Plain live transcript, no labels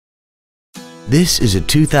This is a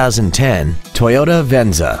 2010 Toyota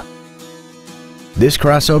Venza. This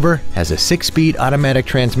crossover has a 6-speed automatic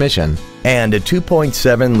transmission and a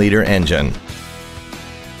 2.7-liter engine.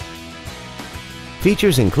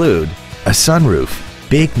 Features include a sunroof,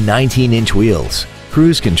 big 19-inch wheels,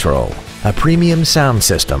 cruise control, a premium sound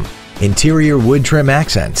system, interior wood trim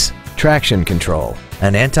accents, traction control,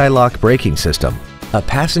 an anti-lock braking system, a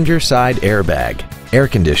passenger side airbag, air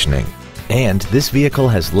conditioning, and this vehicle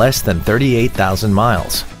has less than 38,000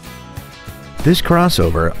 miles. This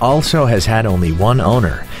crossover also has had only one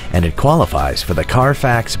owner, and it qualifies for the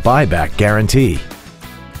Carfax buyback guarantee.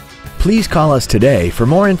 Please call us today for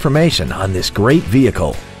more information on this great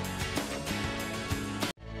vehicle.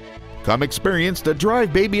 Come experience the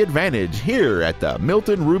Drive Baby Advantage here at the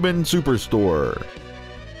Milton Ruben Superstore.